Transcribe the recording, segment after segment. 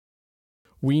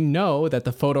we know that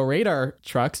the photo radar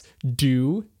trucks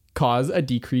do cause a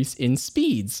decrease in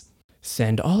speeds.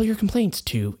 Send all your complaints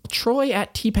to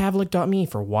troy@tpavlik.me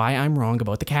for why I'm wrong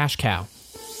about the cash cow.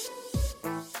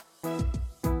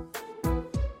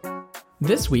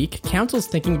 This week, Council's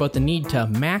thinking about the need to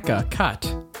MAC a cut.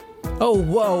 Oh,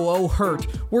 whoa, oh, hurt.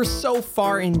 We're so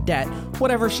far in debt.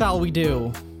 Whatever shall we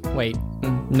do? Wait,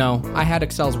 no, I had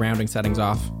Excel's rounding settings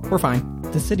off. We're fine.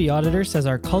 The city auditor says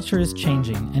our culture is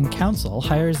changing, and council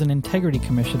hires an integrity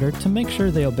commissioner to make sure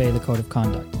they obey the code of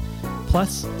conduct.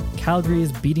 Plus, Calgary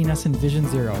is beating us in Vision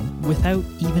Zero without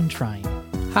even trying.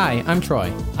 Hi, I'm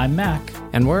Troy. I'm Mac.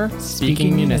 And we're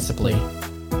Speaking Municipally.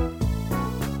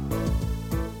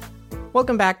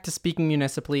 Welcome back to Speaking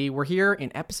Municipally. We're here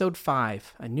in episode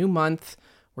 5, a new month.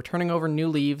 We're turning over new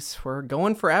leaves. We're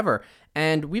going forever.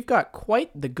 And we've got quite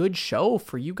the good show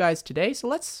for you guys today, so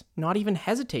let's not even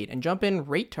hesitate and jump in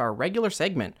right to our regular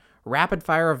segment, Rapid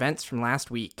Fire Events from last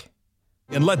week.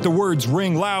 And let the words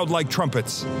ring loud like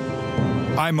trumpets.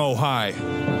 I mow high.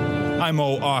 I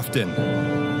mow often.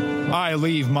 I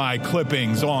leave my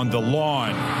clippings on the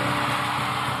lawn.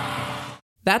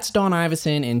 That's Don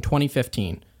Iveson in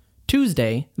 2015.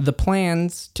 Tuesday, the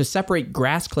plans to separate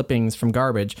grass clippings from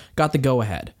garbage got the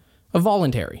go-ahead. A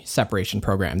voluntary separation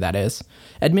program, that is.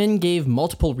 Admin gave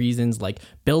multiple reasons like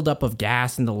buildup of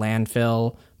gas in the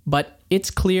landfill, but it's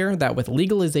clear that with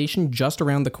legalization just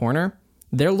around the corner,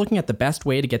 they're looking at the best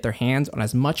way to get their hands on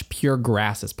as much pure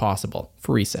grass as possible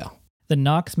for resale. The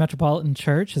Knox Metropolitan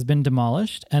Church has been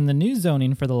demolished, and the new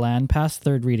zoning for the land passed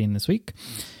third reading this week.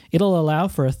 It'll allow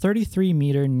for a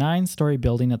 33-meter, 9-story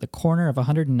building at the corner of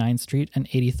 109th Street and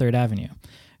 83rd Avenue.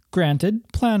 Granted,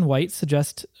 Plan White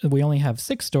suggests we only have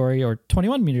 6-story or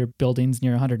 21-meter buildings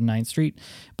near 109th Street,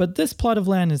 but this plot of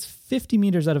land is 50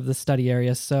 meters out of the study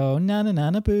area, so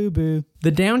na-na-na-na-boo-boo.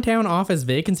 The downtown office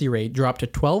vacancy rate dropped to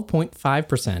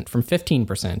 12.5% from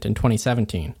 15% in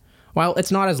 2017. While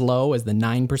it's not as low as the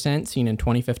 9% seen in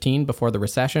 2015 before the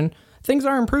recession, things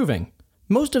are improving.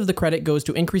 Most of the credit goes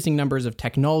to increasing numbers of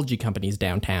technology companies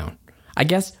downtown. I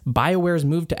guess BioWare's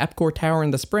move to Epcor Tower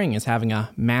in the spring is having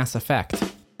a mass effect.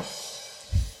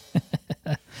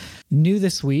 New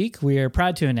this week, we are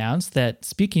proud to announce that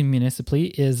Speaking Municipally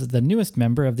is the newest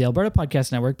member of the Alberta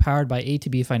Podcast Network powered by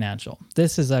ATB Financial.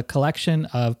 This is a collection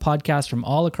of podcasts from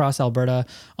all across Alberta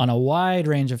on a wide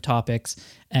range of topics,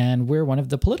 and we're one of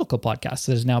the political podcasts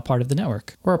that is now part of the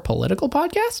network. We're a political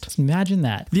podcast? Just imagine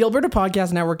that. The Alberta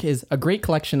Podcast Network is a great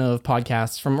collection of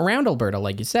podcasts from around Alberta,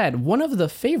 like you said. One of the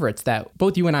favorites that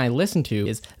both you and I listen to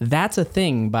is That's a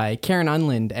Thing by Karen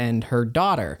Unland and her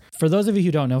daughter. For those of you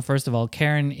who don't know, first of all,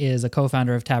 Karen is a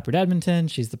co-founder of Taproot Edmonton.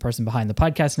 She's the person behind the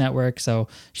podcast network, so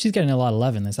she's getting a lot of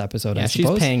love in this episode, I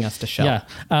suppose. She's paying us to show.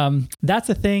 Yeah. That's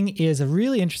a Thing is a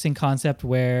really interesting concept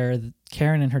where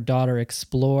Karen and her daughter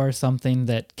explore something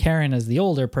that Karen, as the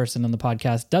older person on the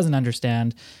podcast, doesn't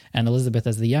understand, and Elizabeth,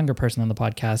 as the younger person on the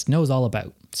podcast, knows all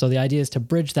about. So the idea is to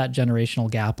bridge that generational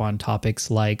gap on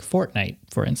topics like Fortnite,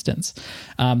 for instance.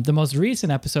 The most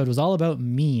recent episode was all about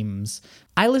memes.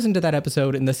 I listened to that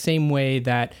episode in the same way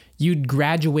that you'd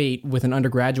graduate with an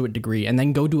undergraduate degree and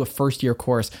then go do a first-year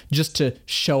course just to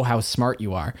show how smart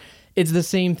you are. It's the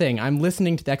same thing. I'm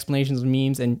listening to the explanations of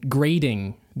memes and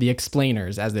grading the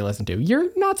explainers as they listen to. You're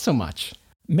not so much.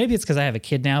 Maybe it's because I have a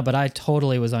kid now, but I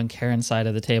totally was on Karen's side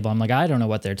of the table. I'm like, I don't know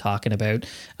what they're talking about.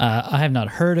 I have not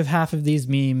heard of half of these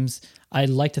memes. I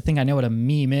like to think I know what a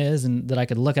meme is and that I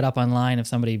could look it up online if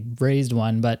somebody raised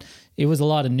one, but it was a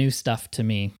lot of new stuff to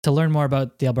me. To learn more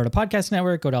about the Alberta Podcast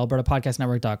Network, go to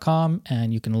albertapodcastnetwork.com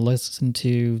and you can listen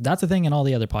to That's a Thing and all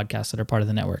the other podcasts that are part of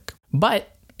the network.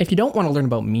 But if you don't want to learn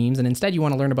about memes and instead you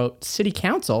want to learn about city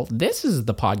council, this is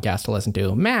the podcast to listen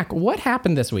to. Mac, what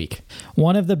happened this week?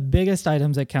 One of the biggest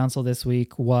items at council this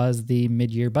week was the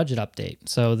mid-year budget update.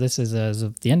 So this is as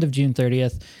of the end of June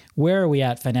 30th. Where are we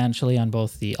at financially on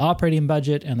both the operating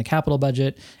budget and the capital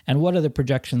budget? And what do the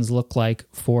projections look like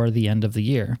for the end of the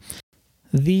year?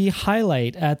 The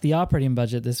highlight at the operating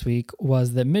budget this week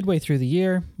was that midway through the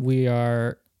year, we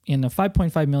are in a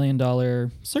 $5.5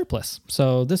 million surplus.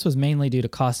 So this was mainly due to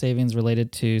cost savings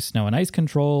related to snow and ice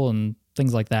control and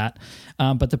things like that.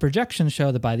 But the projections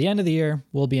show that by the end of the year,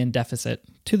 we'll be in deficit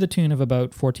to the tune of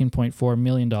about $14.4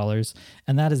 million.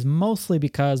 And that is mostly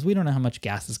because we don't know how much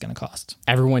gas is going to cost.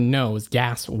 Everyone knows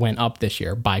gas went up this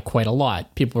year by quite a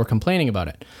lot. People were complaining about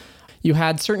it. You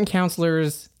had certain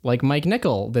councillors like Mike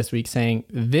Nickel this week saying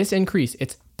this increase,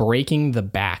 it's breaking the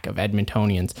back of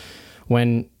Edmontonians.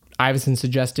 When Iveson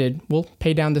suggested we'll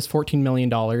pay down this $14 million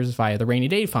via the Rainy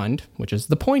Day Fund, which is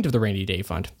the point of the Rainy Day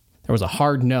Fund, there was a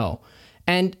hard no.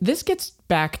 And this gets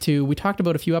back to, we talked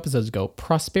about a few episodes ago,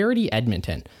 Prosperity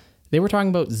Edmonton. They were talking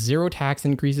about 0 tax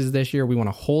increases this year. We want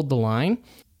to hold the line.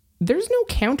 There's no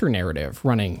counter narrative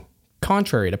running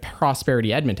contrary to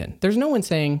Prosperity Edmonton. There's no one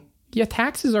saying, yeah,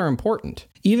 taxes are important.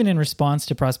 Even in response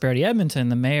to Prosperity Edmonton,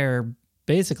 the mayor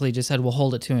basically just said, we'll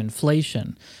hold it to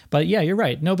inflation. But yeah, you're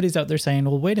right. Nobody's out there saying,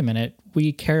 well, wait a minute,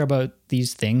 we care about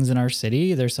these things in our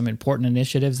city. There's some important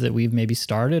initiatives that we've maybe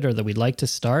started or that we'd like to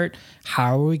start.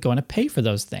 How are we going to pay for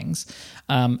those things?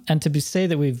 And to say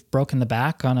that we've broken the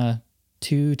back on a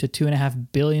 $2 to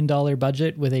 $2.5 billion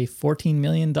budget with a $14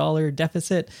 million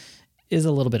deficit is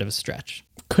a little bit of a stretch.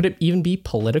 Could it even be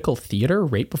political theater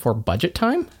right before budget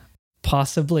time?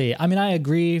 Possibly. I mean, I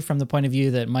agree from the point of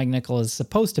view that Mike Nickel is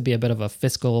supposed to be a bit of a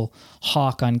fiscal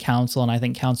hawk on council, and I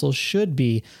think council should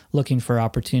be looking for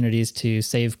opportunities to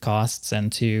save costs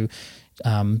and to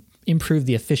improve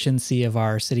the efficiency of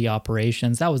our city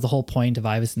operations. That was the whole point of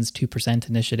Iveson's 2%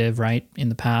 initiative, right, in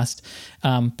the past.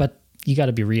 But you got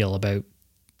to be real about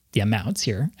the amounts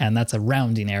here, and that's a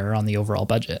rounding error on the overall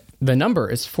budget. The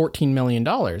number is $14 million,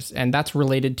 and that's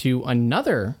related to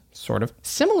another sort of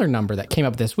similar number that came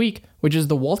up this week, which is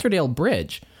the Walterdale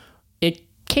Bridge. It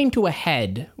came to a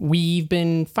head. We've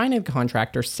been fining the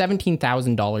contractor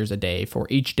 $17,000 a day for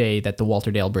each day that the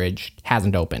Walterdale Bridge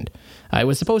hasn't opened. It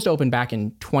was supposed to open back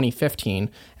in 2015,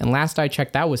 and last I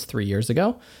checked, that was 3 years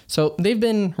ago. So they've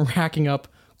been racking up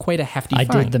quite a hefty fine.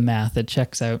 I did the math. It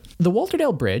checks out. The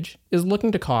Walterdale Bridge is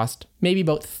looking to cost maybe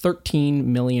about $13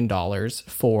 million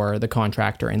for the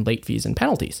contractor and late fees and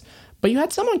penalties. But you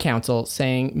had some on council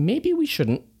saying maybe we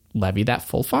shouldn't levy that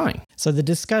full fine. So the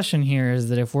discussion here is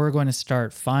that if we're going to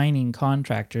start fining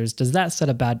contractors, does that set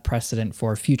a bad precedent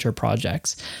for future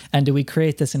projects? And do we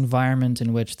create this environment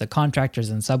in which the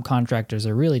contractors and subcontractors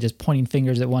are really just pointing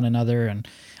fingers at one another and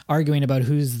arguing about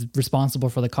who's responsible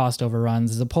for the cost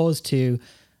overruns, as opposed to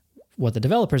what the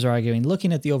developers are arguing,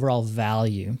 looking at the overall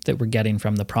value that we're getting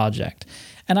from the project?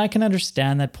 And I can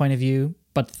understand that point of view,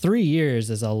 but 3 years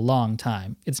is a long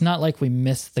time. It's not like we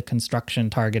missed the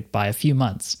construction target by a few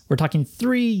months. We're talking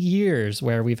 3 years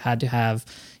where we've had to have,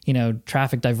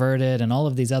 traffic diverted and all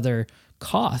of these other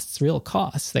costs, real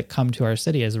costs that come to our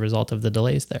city as a result of the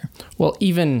delays there. Well,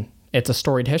 even it's a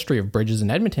storied history of bridges in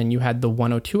Edmonton. You had the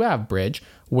 102 Ave Bridge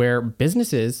where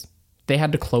businesses, they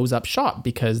had to close up shop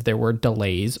because there were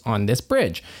delays on this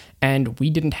bridge. And we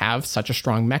didn't have such a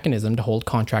strong mechanism to hold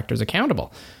contractors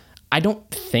accountable. I don't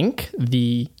think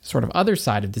the sort of other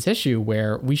side of this issue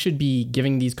where we should be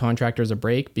giving these contractors a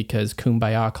break because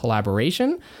kumbaya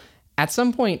collaboration. At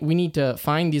some point, we need to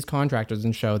find these contractors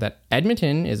and show that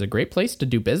Edmonton is a great place to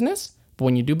do business. But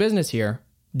when you do business here,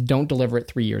 don't deliver it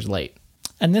 3 years late.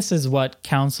 And this is what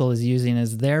council is using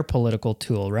as their political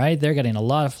tool, right? They're getting a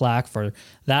lot of flack for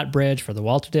that bridge, for the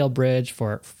Walterdale Bridge,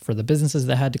 for the businesses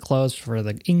that had to close, for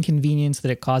the inconvenience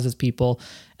that it causes people.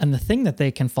 And the thing that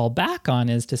they can fall back on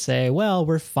is to say, well,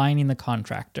 we're fining the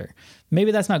contractor.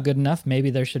 Maybe that's not good enough. Maybe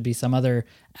there should be some other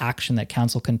action that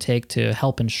council can take to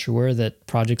help ensure that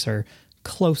projects are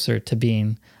closer to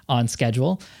being on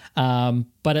schedule.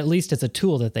 But at least it's a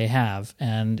tool that they have.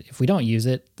 And if we don't use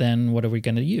it, then what are we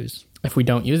going to use? If we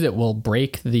don't use it, we'll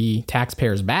break the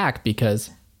taxpayers' back because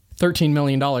 $13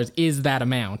 million is that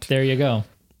amount. There you go.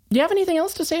 Do you have anything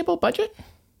else to say about budget?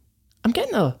 I'm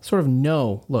getting a sort of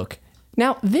no look.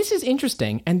 Now, this is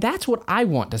interesting, and that's what I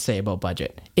want to say about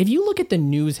budget. If you look at the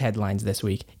news headlines this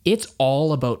week, it's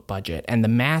all about budget and the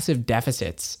massive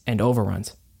deficits and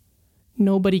overruns.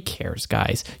 Nobody cares,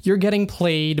 guys. You're getting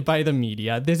played by the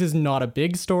media. This is not a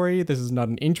big story. This is not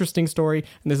an interesting story.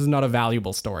 And this is not a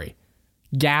valuable story.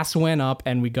 Gas went up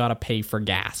and we got to pay for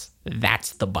gas.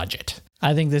 That's the budget.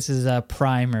 I think this is a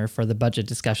primer for the budget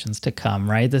discussions to come,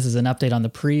 right? This is an update on the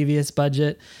previous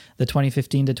budget, the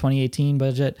 2015 to 2018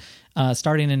 budget.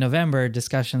 Starting in November,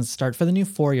 discussions start for the new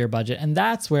 4-year budget. And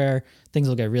that's where things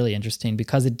will get really interesting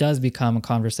because it does become a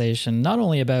conversation not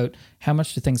only about how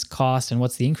much do things cost and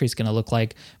what's the increase going to look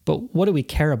like, but what do we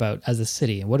care about as a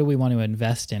city? What do we want to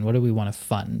invest in? What do we want to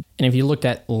fund? And if you looked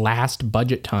at last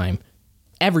budget time,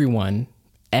 everyone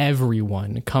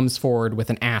comes forward with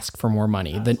an ask for more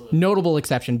money. Absolutely. The notable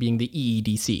exception being the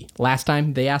EEDC. Last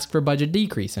time, they asked for a budget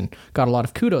decrease and got a lot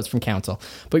of kudos from council.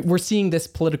 But we're seeing this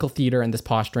political theater and this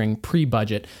posturing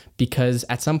pre-budget because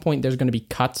at some point there's going to be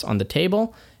cuts on the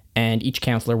table and each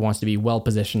councillor wants to be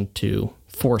well-positioned to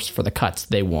force for the cuts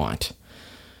they want.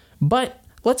 But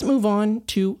let's move on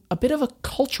to a bit of a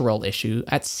cultural issue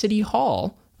at City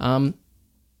Hall,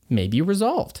 maybe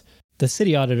resolved. The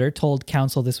city auditor told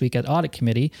council this week at audit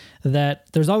committee that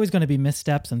there's always going to be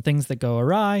missteps and things that go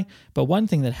awry, but one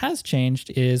thing that has changed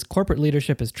is corporate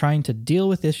leadership is trying to deal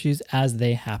with issues as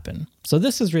they happen. So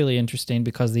this is really interesting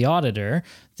because the auditor,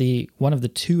 one of the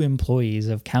two employees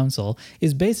of council,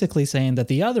 is basically saying that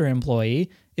the other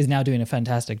employee is now doing a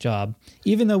fantastic job,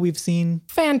 even though we've seen...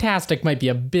 Fantastic might be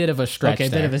a bit of a stretch. Okay, a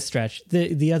bit of a stretch.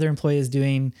 The other employee is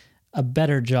doing a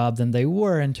better job than they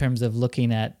were in terms of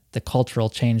looking at the cultural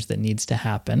change that needs to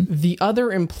happen. The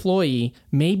other employee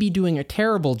may be doing a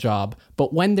terrible job,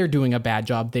 but when they're doing a bad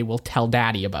job, they will tell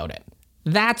daddy about it.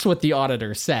 That's what the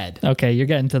auditor said. Okay, you're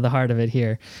getting to the heart of it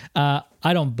here.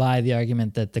 I don't buy the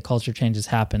argument that the culture changes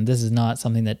happen. This is not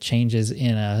something that changes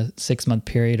in a 6-month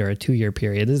period or a 2-year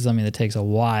period. This is something that takes a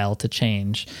while to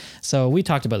change. So we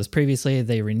talked about this previously.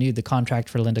 They renewed the contract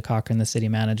for Linda Cochran, the city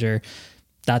manager.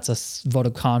 That's a vote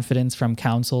of confidence from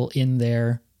council in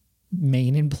their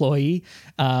main employee.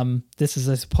 This is,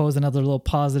 I suppose, another little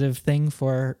positive thing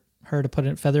for her to put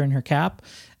a feather in her cap.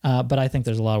 But I think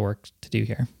there's a lot of work to do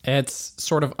here. It's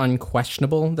sort of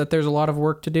unquestionable that there's a lot of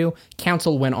work to do.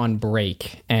 Council went on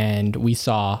break and we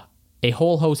saw a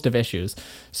whole host of issues.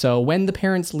 So when the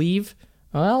parents leave,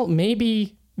 well,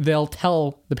 maybe they'll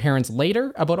tell the parents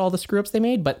later about all the screw-ups they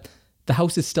made, but the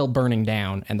house is still burning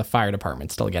down and the fire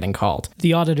department's still getting called.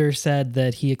 The auditor said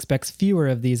that he expects fewer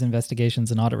of these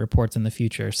investigations and audit reports in the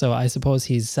future. So I suppose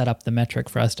he's set up the metric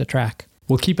for us to track.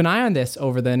 We'll keep an eye on this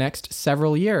over the next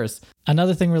several years.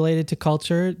 Another thing related to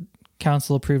culture,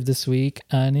 council approved this week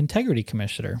an integrity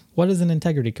commissioner. What is an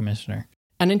integrity commissioner?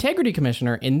 An integrity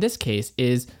commissioner in this case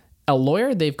is a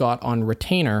lawyer they've got on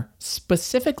retainer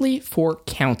specifically for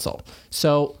council.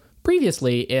 So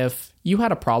previously, if you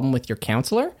had a problem with your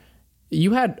councillor,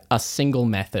 you had a single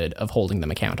method of holding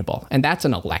them accountable, and that's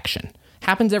an election.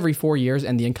 Happens every 4 years,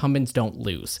 and the incumbents don't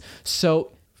lose.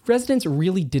 So residents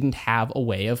really didn't have a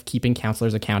way of keeping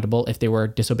councillors accountable if they were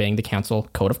disobeying the council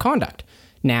code of conduct.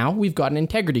 Now we've got an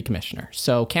integrity commissioner.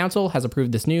 So council has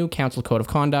approved this new council code of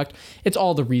conduct. It's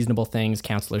all the reasonable things.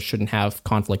 Councillors shouldn't have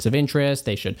conflicts of interest.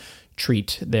 They should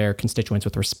treat their constituents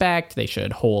with respect. They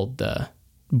should hold the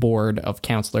board of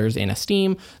councillors in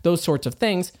esteem, those sorts of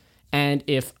things. And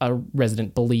if a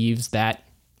resident believes that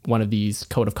one of these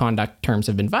code of conduct terms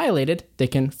have been violated, they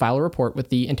can file a report with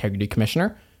the integrity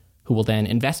commissioner, who will then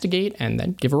investigate and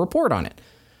then give a report on it.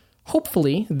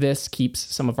 Hopefully, this keeps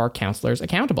some of our councillors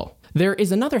accountable. There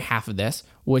is another half of this,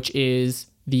 which is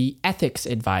the ethics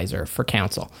advisor for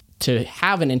council. To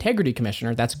have an integrity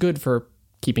commissioner, that's good for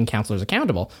keeping councillors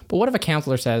accountable. But what if a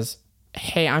councillor says,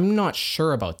 hey, I'm not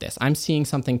sure about this. I'm seeing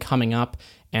something coming up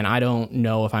and I don't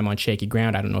know if I'm on shaky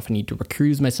ground. I don't know if I need to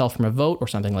recuse myself from a vote or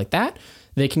something like that.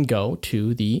 They can go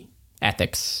to the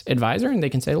ethics advisor and they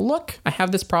can say, look, I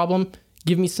have this problem.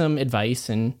 Give me some advice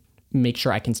and make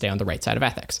sure I can stay on the right side of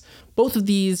ethics. Both of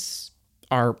these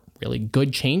are really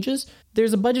good changes.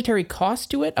 There's a budgetary cost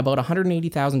to it, about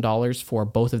 $180,000 for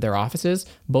both of their offices.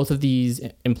 Both of these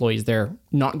employees, they're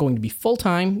not going to be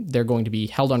full-time. They're going to be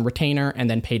held on retainer and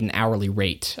then paid an hourly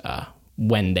rate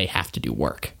when they have to do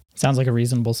work. Sounds like a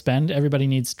reasonable spend. Everybody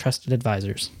needs trusted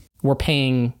advisors. We're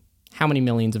paying how many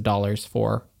millions of dollars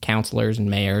for councillors and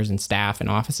mayors and staff and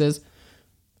offices?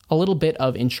 A little bit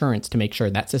of insurance to make sure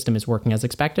that system is working as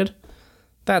expected.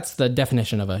 That's the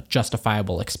definition of a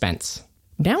justifiable expense.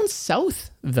 Down south,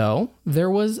 though, there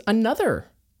was another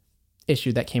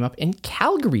issue that came up in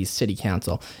Calgary's city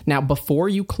council. Now, before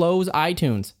you close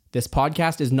iTunes, this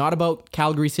podcast is not about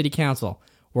Calgary City Council.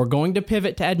 We're going to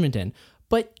pivot to Edmonton,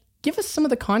 but give us some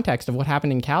of the context of what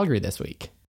happened in Calgary this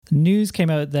week. News came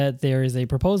out that there is a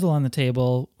proposal on the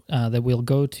table that will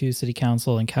go to City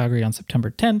Council in Calgary on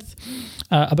September 10th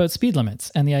about speed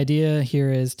limits. And the idea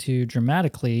here is to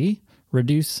dramatically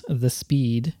reduce the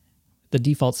speed, the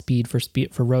default speed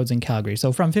for roads in Calgary.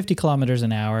 So from 50 kilometers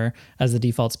an hour as the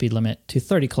default speed limit to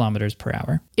 30 kilometers per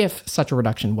hour. If such a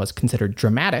reduction was considered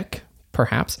dramatic,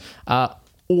 perhaps,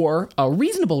 or a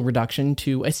reasonable reduction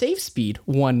to a safe speed,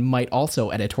 one might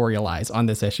also editorialize on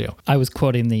this issue. I was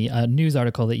quoting the news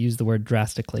article that used the word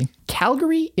drastically.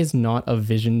 Calgary is not a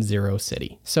Vision Zero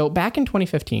city. So back in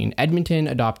 2015, Edmonton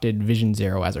adopted Vision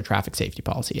Zero as a traffic safety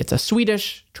policy. It's a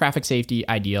Swedish traffic safety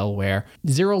ideal where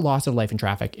zero loss of life in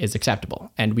traffic is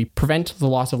acceptable. And we prevent the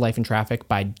loss of life in traffic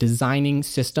by designing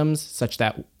systems such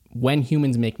that when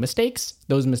humans make mistakes,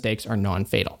 those mistakes are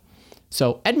non-fatal.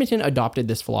 So Edmonton adopted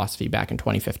this philosophy back in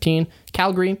 2015.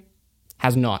 Calgary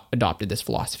has not adopted this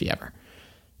philosophy ever.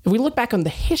 If we look back on the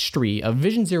history of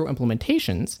Vision Zero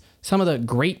implementations, some of the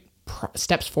great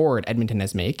steps forward Edmonton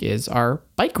has made is our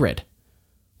bike grid,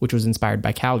 which was inspired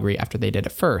by Calgary after they did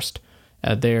it first.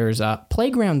 There's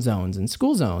playground zones and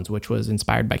school zones, which was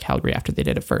inspired by Calgary after they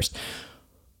did it first.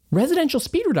 Residential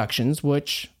speed reductions,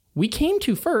 which we came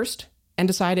to first and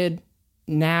decided,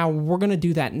 now we're going to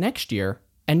do that next year.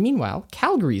 And meanwhile,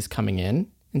 Calgary's coming in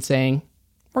and saying,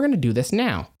 we're going to do this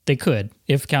now. They could.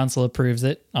 If council approves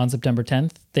it on September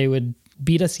 10th, they would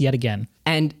beat us yet again.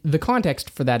 And the context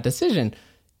for that decision,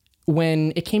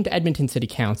 when it came to Edmonton City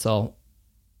Council,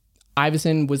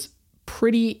 Iveson was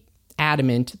pretty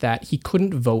adamant that he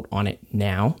couldn't vote on it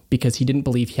now because he didn't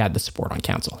believe he had the support on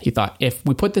council. He thought, if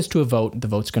we put this to a vote, the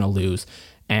vote's going to lose.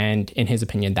 And in his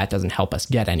opinion, that doesn't help us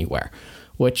get anywhere.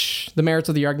 Which, the merits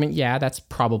of the argument, yeah, that's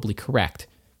probably correct.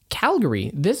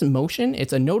 Calgary, this motion,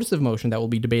 it's a notice of motion that will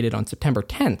be debated on September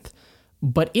 10th,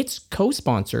 but it's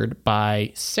co-sponsored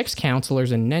by 6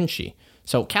 councillors in Nenshi.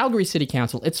 So Calgary City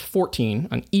Council, it's 14,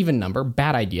 an even number,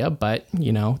 bad idea, but,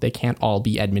 they can't all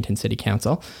be Edmonton City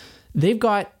Council. They've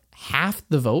got half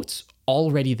the votes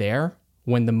already there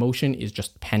when the motion is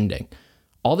just pending.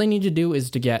 All they need to do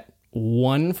is to get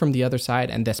one from the other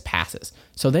side and this passes.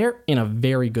 So they're in a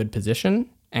very good position,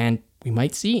 and we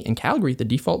might see in Calgary the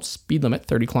default speed limit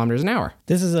 30 kilometers an hour.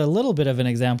 This is a little bit of an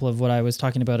example of what I was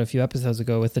talking about a few episodes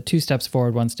ago with the 2 steps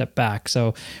forward, 1 step back.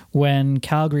 So when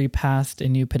Calgary passed a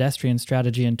new pedestrian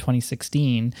strategy in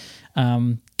 2016,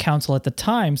 council at the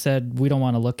time said, we don't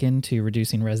want to look into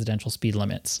reducing residential speed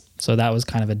limits. So that was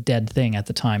kind of a dead thing at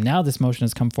the time. Now this motion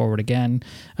has come forward again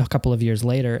a couple of years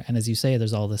later. And as you say,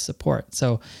 there's all this support.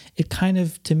 So it kind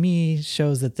of, to me,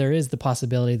 shows that there is the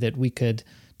possibility that we could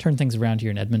turn things around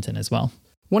here in Edmonton as well.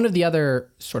 One of the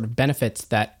other sort of benefits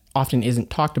that often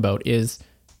isn't talked about is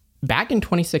back in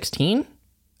 2016,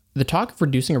 the talk of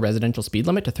reducing a residential speed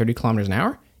limit to 30 kilometers an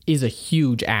hour is a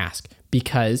huge ask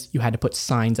because you had to put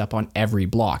signs up on every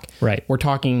block. Right. We're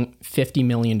talking $50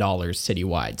 million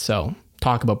citywide. So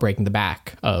talk about breaking the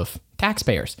back of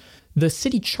taxpayers. The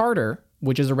city charter,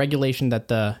 which is a regulation that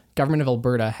the government of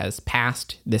Alberta has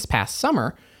passed this past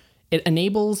summer, it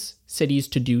enables cities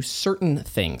to do certain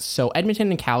things. So Edmonton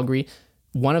and Calgary,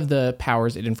 one of the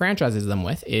powers it enfranchises them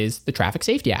with is the Traffic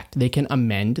Safety Act. They can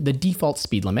amend the default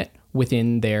speed limit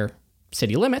within their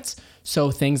city limits.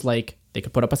 So things like they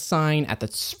could put up a sign at the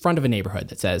front of a neighborhood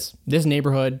that says, this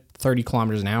neighborhood, 30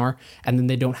 kilometers an hour, and then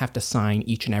they don't have to sign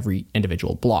each and every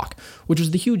individual block, which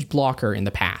was the huge blocker in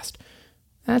the past.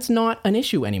 That's not an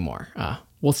issue anymore.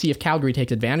 We'll see if Calgary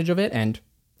takes advantage of it, and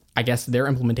I guess their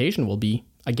implementation will be,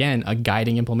 again, a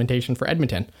guiding implementation for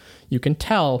Edmonton. You can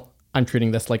tell I'm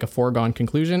treating this like a foregone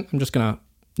conclusion. I'm just going to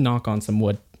knock on some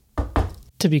wood.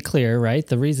 To be clear, right,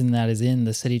 the reason that is in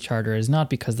the city charter is not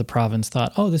because the province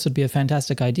thought, oh, this would be a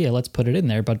fantastic idea, let's put it in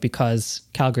there, but because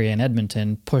Calgary and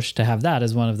Edmonton pushed to have that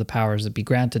as one of the powers that be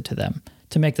granted to them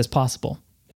to make this possible.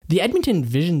 The Edmonton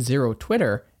Vision Zero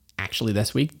Twitter actually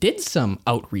this week did some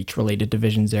outreach related to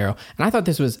Vision Zero, and I thought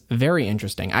this was very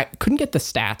interesting. I couldn't get the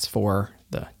stats for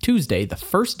the Tuesday, the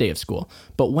first day of school,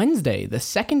 but Wednesday, the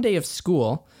second day of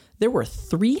school, there were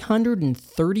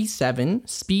 337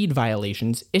 speed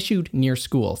violations issued near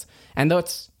schools. And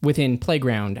that's within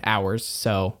playground hours,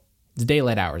 so it's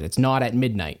daylight hours. It's not at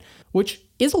midnight, which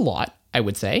is a lot, I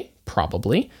would say,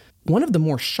 probably. One of the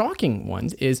more shocking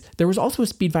ones is there was also a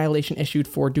speed violation issued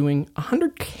for doing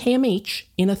 100 km/h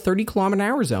in a 30 kilometer an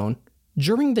hour zone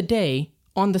during the day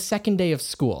on the second day of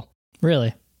school.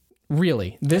 Really?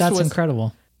 Really. That's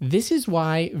incredible. This is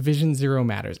why Vision Zero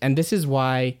matters. And this is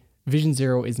why Vision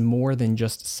Zero is more than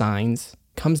just signs.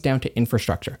 It comes down to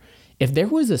infrastructure. If there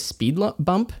was a speed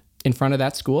bump in front of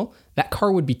that school, that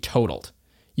car would be totaled.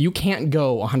 You can't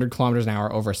go 100 kilometers an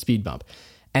hour over a speed bump.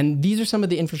 And these are some of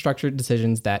the infrastructure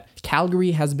decisions that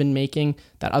Calgary has been making,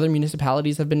 that other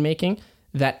municipalities have been making,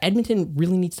 that Edmonton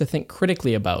really needs to think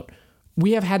critically about.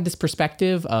 We have had this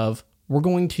perspective of we're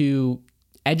going to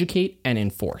educate and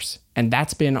enforce. And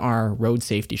that's been our road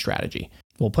safety strategy.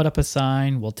 We'll put up a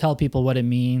sign, we'll tell people what it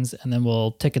means, and then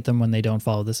we'll ticket them when they don't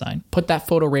follow the sign. Put that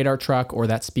photo radar truck or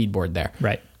that speed board there.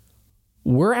 Right.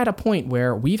 We're at a point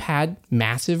where we've had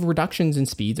massive reductions in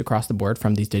speeds across the board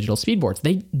from these digital speed boards.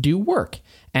 They do work.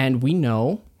 And we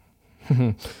know,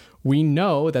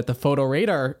 that the photo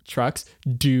radar trucks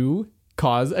do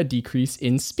cause a decrease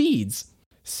in speeds.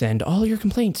 Send all your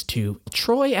complaints to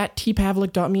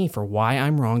troy@tpavlik.me for why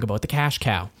I'm wrong about the cash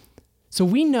cow. So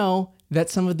we know that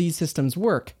some of these systems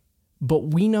work,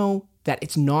 but we know that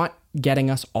it's not getting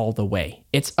us all the way.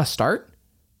 It's a start,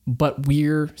 but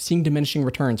we're seeing diminishing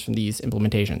returns from these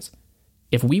implementations.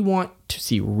 If we want to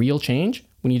see real change,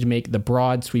 we need to make the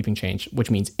broad sweeping change, which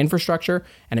means infrastructure,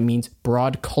 and it means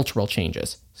broad cultural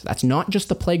changes. So that's not just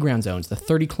the playground zones, the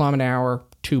 30 kilometer an hour,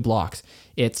 2 blocks.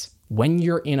 It's when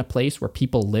you're in a place where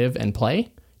people live and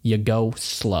play, you go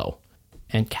slow.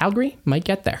 and Calgary might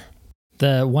get there.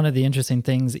 One of the interesting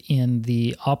things in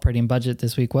the operating budget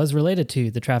this week was related to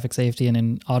the traffic safety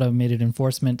and automated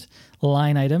enforcement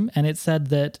line item, and it said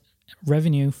that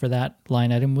revenue for that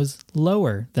line item was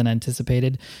lower than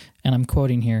anticipated, and I'm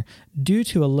quoting here, due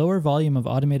to a lower volume of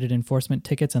automated enforcement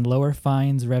tickets and lower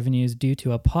fines revenues due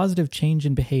to a positive change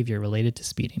in behavior related to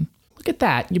speeding. Look at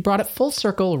that. You brought it full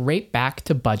circle right back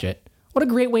to budget. What a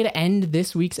great way to end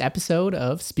this week's episode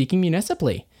of Speaking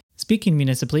Municipally. Speaking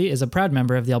Municipally is a proud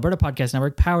member of the Alberta Podcast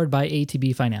Network powered by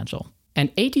ATB Financial.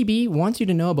 And ATB wants you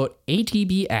to know about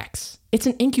ATBX. It's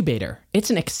an incubator. It's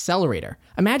an accelerator.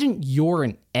 Imagine you're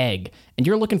an egg and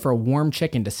you're looking for a warm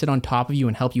chicken to sit on top of you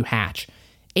and help you hatch.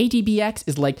 ATBX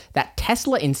is like that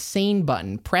Tesla insane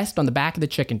button pressed on the back of the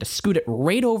chicken to scoot it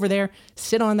right over there,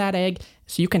 sit on that egg,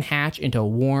 so you can hatch into a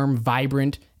warm,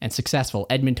 vibrant, and successful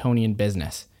Edmontonian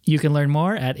business. You can learn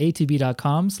more at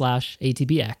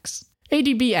atb.com/ATBX.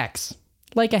 ATBX,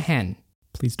 like a hen.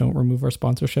 Please don't remove our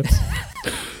sponsorships.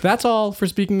 That's all for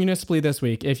Speaking Municipally this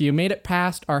week. If you made it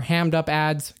past our hammed up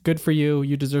ads, good for you.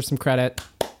 You deserve some credit.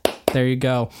 There you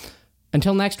go.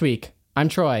 Until next week, I'm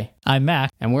Troy. I'm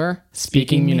Mac. And we're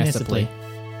Speaking Municipally.